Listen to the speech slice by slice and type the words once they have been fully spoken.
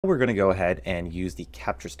We're going to go ahead and use the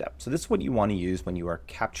capture step. So this is what you want to use when you are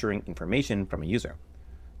capturing information from a user.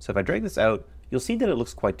 So if I drag this out, you'll see that it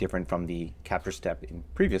looks quite different from the capture step in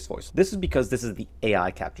previous voice. This is because this is the AI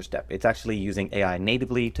capture step. It's actually using AI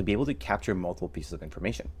natively to be able to capture multiple pieces of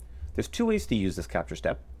information. There's two ways to use this capture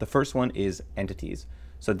step. The first one is entities.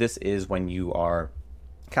 So this is when you are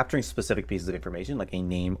capturing specific pieces of information like a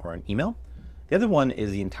name or an email. The other one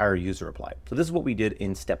is the entire user reply. So this is what we did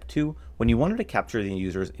in step 2 when you wanted to capture the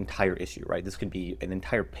user's entire issue, right? This could be an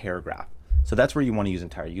entire paragraph. So that's where you want to use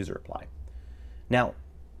entire user reply. Now,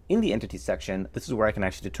 in the entity section, this is where I can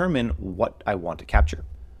actually determine what I want to capture.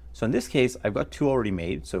 So in this case, I've got two already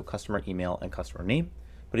made, so customer email and customer name.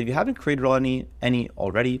 But if you haven't created any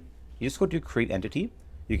already, you just go to create entity.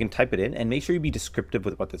 You can type it in and make sure you be descriptive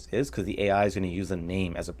with what this is, because the AI is going to use the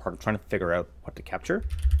name as a part of trying to figure out what to capture.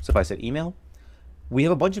 So if I said email, we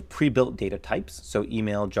have a bunch of pre-built data types, so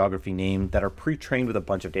email, geography, name, that are pre-trained with a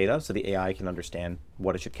bunch of data so the AI can understand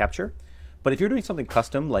what it should capture. But if you're doing something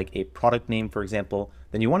custom, like a product name, for example,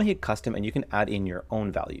 then you want to hit custom and you can add in your own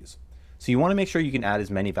values. So you want to make sure you can add as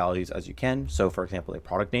many values as you can. So for example, a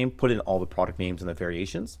product name, put in all the product names and the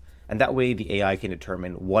variations, and that way the AI can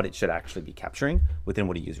determine what it should actually be capturing within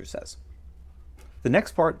what a user says. The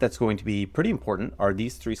next part that's going to be pretty important are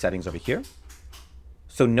these three settings over here.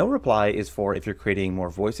 So no reply is for if you're creating more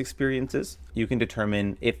voice experiences. You can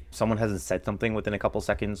determine if someone hasn't said something within a couple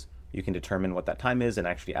seconds, you can determine what that time is and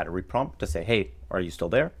actually add a reprompt to say, hey, are you still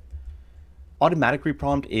there? Automatic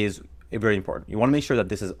reprompt is very important. You want to make sure that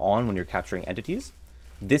this is on when you're capturing entities.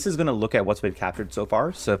 This is going to look at what's been captured so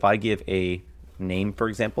far. So if I give a name, for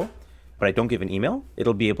example, but I don't give an email,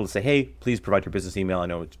 it'll be able to say, hey, please provide your business email. I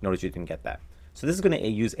noticed you didn't get that. So this is going to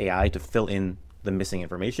use AI to fill in the missing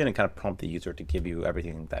information and kind of prompt the user to give you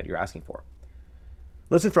everything that you're asking for.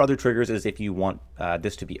 Listen for other triggers is if you want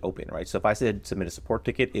this to be open, right? So if I said submit a support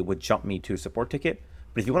ticket, it would jump me to a support ticket.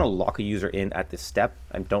 But if you want to lock a user in at this step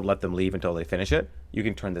and don't let them leave until they finish it, you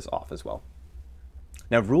can turn this off as well.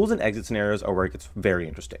 Now, rules and exit scenarios are where it gets very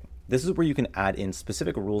interesting. This is where you can add in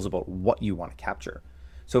specific rules about what you want to capture.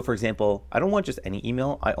 So for example, I don't want just any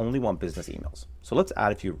email, I only want business emails. So let's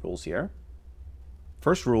add a few rules here.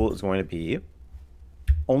 First rule is going to be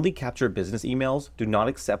only capture business emails, do not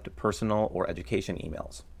accept personal or education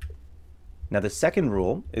emails. Now the second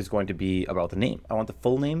rule is going to be about the name. I want the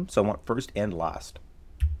full name, so I want first and last.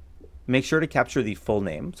 Make sure to capture the full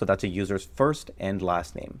name, so that's a user's first and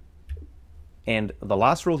last name. And the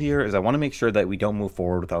last rule here is I want to make sure that we don't move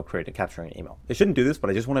forward without capturing an email. It shouldn't do this, but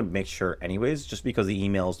I just want to make sure anyways, just because the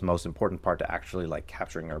email is the most important part to actually like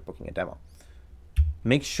capturing or booking a demo.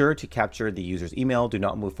 Make sure to capture the user's email. Do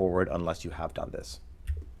not move forward unless you have done this.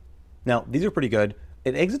 Now, these are pretty good.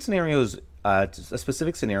 An exit scenario is a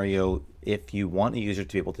specific scenario if you want a user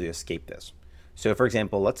to be able to escape this. So for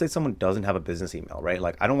example, let's say someone doesn't have a business email, right?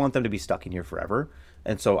 Like I don't want them to be stuck in here forever.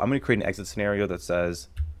 And so I'm going to create an exit scenario that says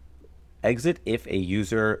exit if a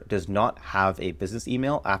user does not have a business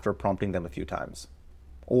email after prompting them a few times,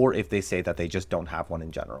 or if they say that they just don't have one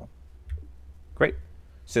in general. Great.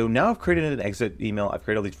 So now I've created an exit email. I've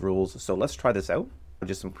created all these rules. So let's try this out.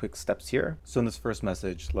 Just some quick steps here. So in this first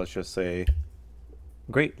message, let's just say,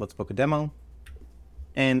 great, let's book a demo.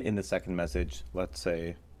 And in the second message, let's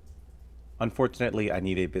say, unfortunately, I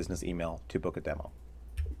need a business email to book a demo.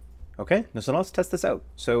 Okay, so now let's test this out.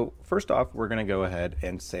 So first off, we're gonna go ahead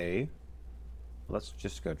and say, let's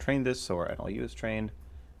just go train this so our NLU is trained.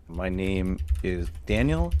 My name is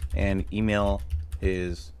Daniel and email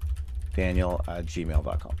is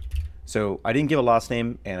daniel@gmail.com. So I didn't give a last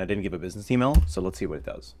name and I didn't give a business email. So let's see what it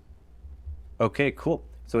does. Okay, cool.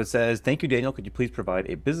 So it says, thank you, Daniel. Could you please provide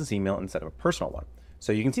a business email instead of a personal one?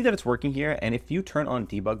 So you can see that it's working here. And if you turn on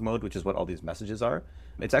debug mode, which is what all these messages are,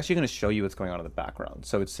 it's actually going to show you what's going on in the background.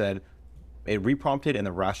 So it said it reprompted and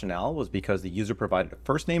the rationale was because the user provided a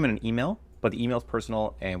first name and an email, but the email is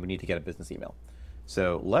personal and we need to get a business email.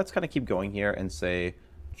 So let's kind of keep going here and say,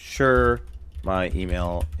 sure, my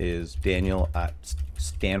email is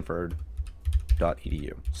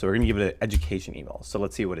daniel@stanford.edu. So we're going to give it an education email. So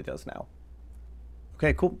let's see what it does now.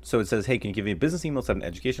 Okay, cool. So it says, hey, can you give me a business email instead of an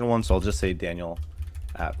educational one? So I'll just say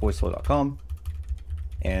daniel@voiceflow.com.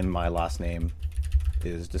 And my last name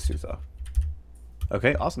is D'Souza.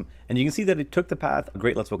 Okay, awesome. And you can see that it took the path,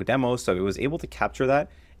 great, let's book a demo. So it was able to capture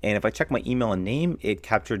that. And if I check my email and name, it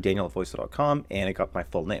captured daniel@voiceflow.com and it got my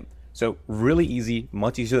full name. So really easy,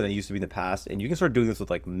 much easier than it used to be in the past. And you can start doing this with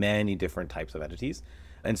like many different types of entities.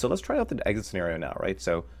 And so let's try out the exit scenario now, right?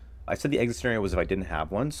 So I said the exit scenario was if I didn't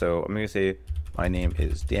have one. So I'm going to say my name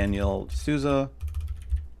is Daniel D'Souza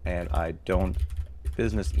and I don't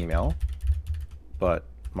business email, but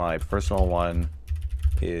my personal one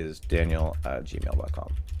is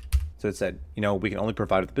daniel@gmail.com. So it said, you know, we can only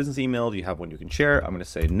provide with a business email. Do you have one you can share? I'm going to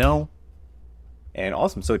say no. And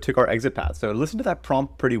awesome. So it took our exit path. So listen to that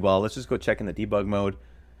prompt pretty well. Let's just go check in the debug mode.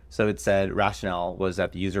 So it said rationale was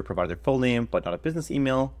that the user provided their full name, but not a business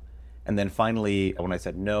email. And then finally, when I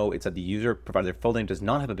said no, it said the user provided their full name does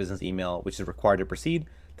not have a business email, which is required to proceed.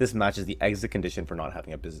 This matches the exit condition for not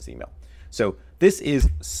having a business email. So this is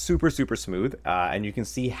super, super smooth. And you can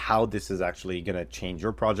see how this is actually going to change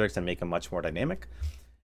your projects and make them much more dynamic.